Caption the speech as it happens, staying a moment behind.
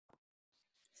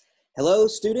Hello,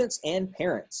 students and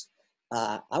parents.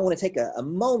 I want to take a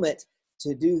moment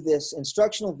to do this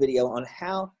instructional video on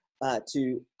how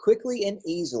to quickly and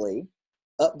easily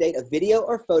update a video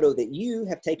or photo that you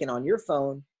have taken on your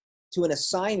phone to an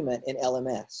assignment in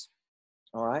LMS.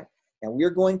 All right. Now we're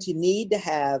going to need to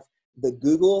have the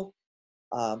Google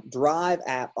Drive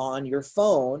app on your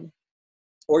phone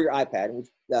or your iPad.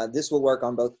 This will work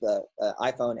on both the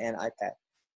iPhone and iPad,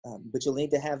 but you'll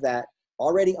need to have that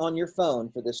already on your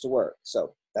phone for this to work.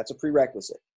 So that's a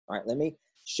prerequisite. All right, let me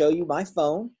show you my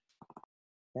phone.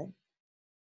 Okay.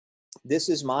 This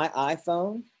is my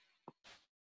iPhone,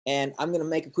 and I'm going to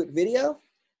make a quick video,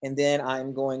 and then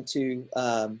I'm going to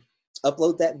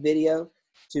upload that video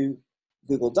to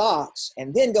Google Docs,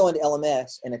 and then go into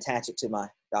LMS and attach it to my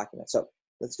document. So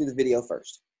let's do the video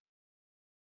first.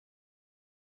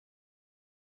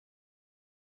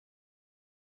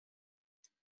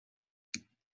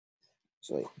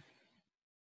 Actually,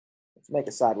 let's make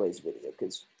a sideways video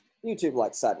because YouTube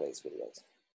likes sideways videos.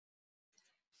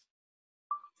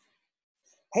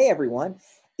 Hey everyone,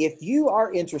 if you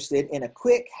are interested in a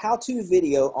quick how-to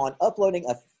video on uploading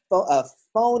a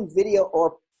phone video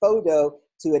or photo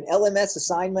to an LMS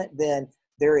assignment, then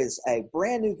there is a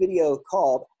brand new video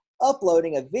called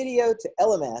Uploading a Video to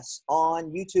LMS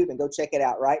on YouTube, and go check it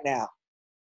out right now.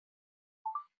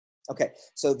 Okay,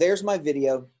 so there's my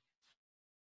video.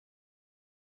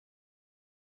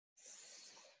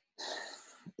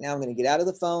 Now I'm going to get out of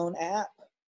the phone app.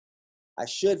 I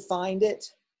should find it.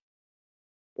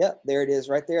 Yep, there it is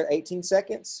right there, 18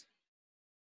 seconds.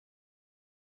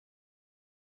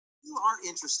 You are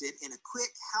interested in a quick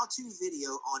how-to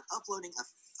video on uploading a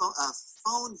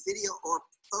phone video or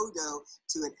photo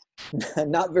to an...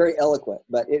 Not very eloquent,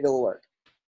 but it'll work.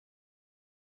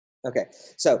 Okay,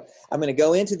 so I'm going to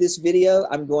go into this video.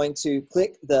 I'm going to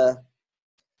click the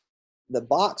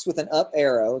box with an up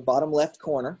arrow, bottom left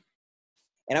corner.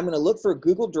 And I'm going to look for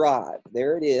Google Drive.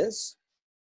 There it is.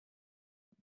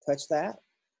 Touch that.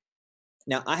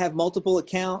 Now, I have multiple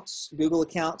accounts, Google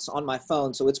accounts on my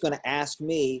phone, so it's going to ask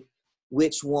me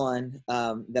which one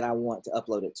that I want to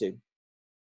upload it to.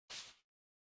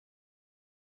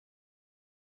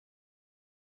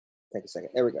 Take a second.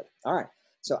 There we go. All right.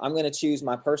 So I'm going to choose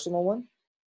my personal one.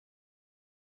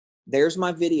 There's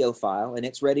my video file, and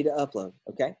it's ready to upload.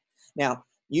 Okay. Now,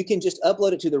 you can just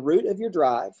upload it to the root of your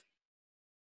drive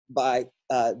by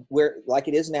where, like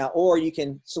it is now, or you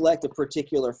can select a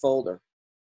particular folder.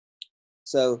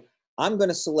 So I'm going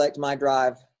to select my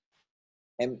drive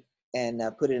and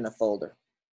put it in a folder.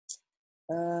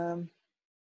 I'm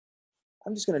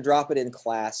just going to drop it in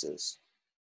classes.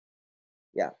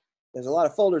 Yeah, there's a lot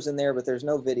of folders in there, but there's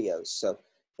no videos. So,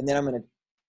 and then I'm going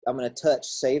to touch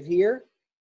save here.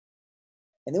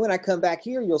 And then when I come back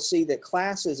here, you'll see that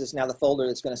classes is now the folder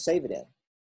that's going to save it in.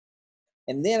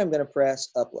 And then I'm going to press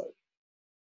upload.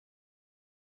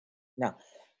 Now,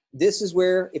 this is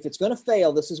where, if it's going to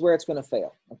fail, this is where it's going to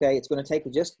fail. Okay, it's going to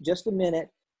take just a minute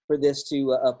for this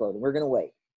to upload, and we're going to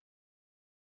wait.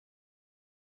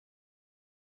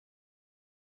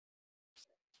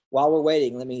 While we're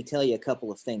waiting, let me tell you a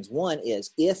couple of things. One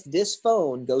is, if this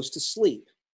phone goes to sleep,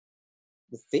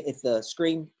 if the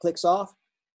screen clicks off,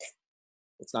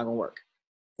 it's not going to work.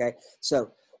 Okay,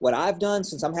 so what I've done,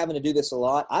 since I'm having to do this a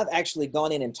lot, I've actually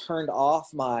gone in and turned off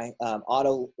my the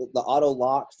auto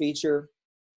lock feature,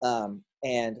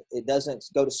 and it doesn't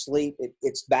go to sleep.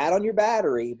 It's bad on your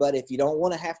battery, but if you don't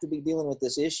want to have to be dealing with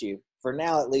this issue, for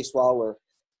now at least while we're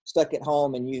stuck at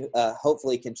home and you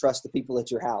hopefully can trust the people at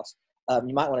your house,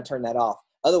 you might want to turn that off.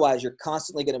 Otherwise, you're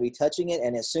constantly going to be touching it,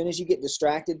 and as soon as you get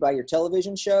distracted by your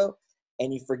television show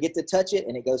and you forget to touch it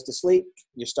and it goes to sleep,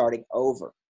 you're starting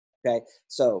over. Okay,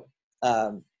 so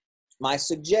my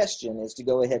suggestion is to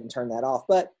go ahead and turn that off,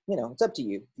 but you know, it's up to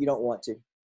you if you don't want to.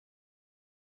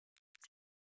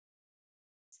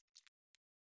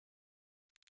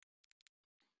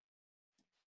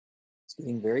 It's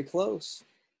getting very close.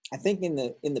 I think in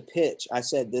the pitch, I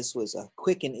said this was a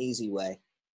quick and easy way.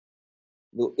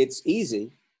 It's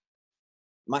easy,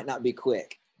 might not be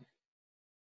quick.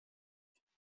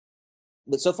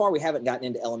 But so far we haven't gotten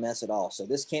into LMS at all, so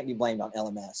this can't be blamed on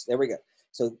LMS. There we go.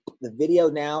 So the video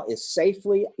now is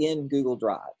safely in Google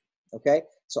Drive, okay?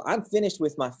 So I'm finished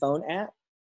with my phone app,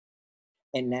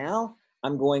 and now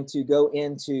I'm going to go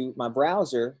into my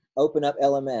browser, open up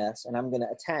LMS, and I'm going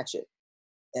to attach it.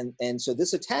 And so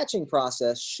this attaching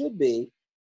process should be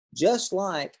just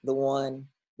like the one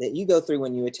that you go through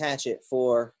when you attach it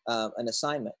for an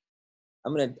assignment.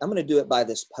 I'm gonna do it by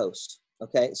this post,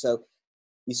 okay? So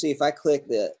you see, if I click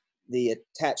the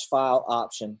attach file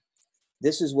option,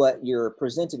 this is what you're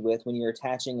presented with when you're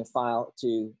attaching a file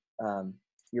to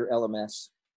your LMS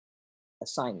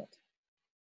assignment.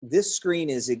 This screen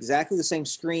is exactly the same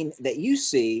screen that you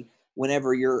see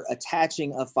whenever you're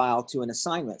attaching a file to an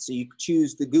assignment. So you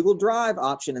choose the Google Drive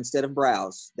option instead of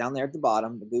Browse. Down there at the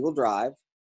bottom, the Google Drive.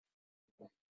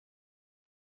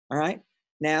 All right,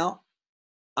 now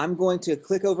I'm going to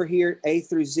click over here, A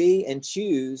through Z, and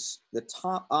choose the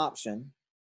top option,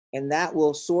 and that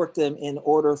will sort them in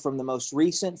order from the most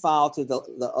recent file to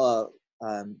the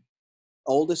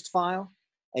oldest file.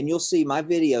 And you'll see my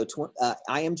video,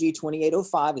 IMG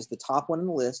 2805 is the top one on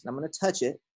the list, and I'm going to touch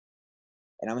it,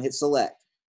 and I'm going to hit select.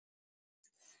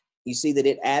 You see that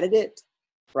it added it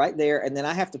right there, and then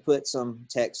I have to put some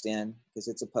text in because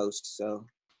it's a post. So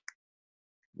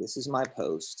this is my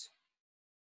post.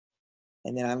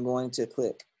 And then I'm going to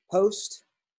click post,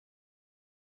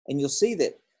 and you'll see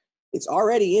that it's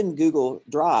already in Google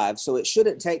Drive, so it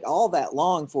shouldn't take all that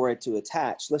long for it to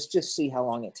attach. Let's just see how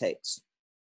long it takes.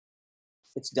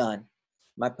 It's done.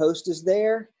 My post is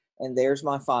there, and there's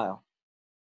my file.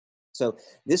 So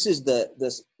this is the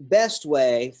best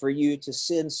way for you to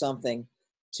send something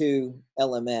to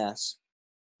LMS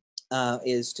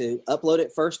is to upload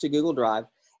it first to Google Drive,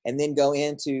 and then go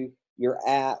into your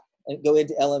app and go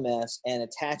into LMS and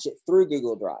attach it through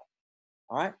Google Drive.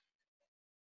 All right.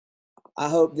 I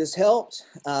hope this helped.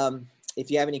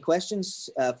 If you have any questions,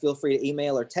 feel free to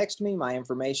email or text me. My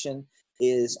information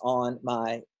is on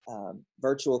my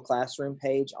virtual classroom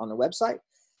page on the website.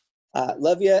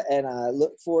 Love you, and I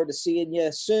look forward to seeing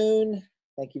you soon.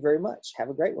 Thank you very much. Have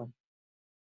a great one.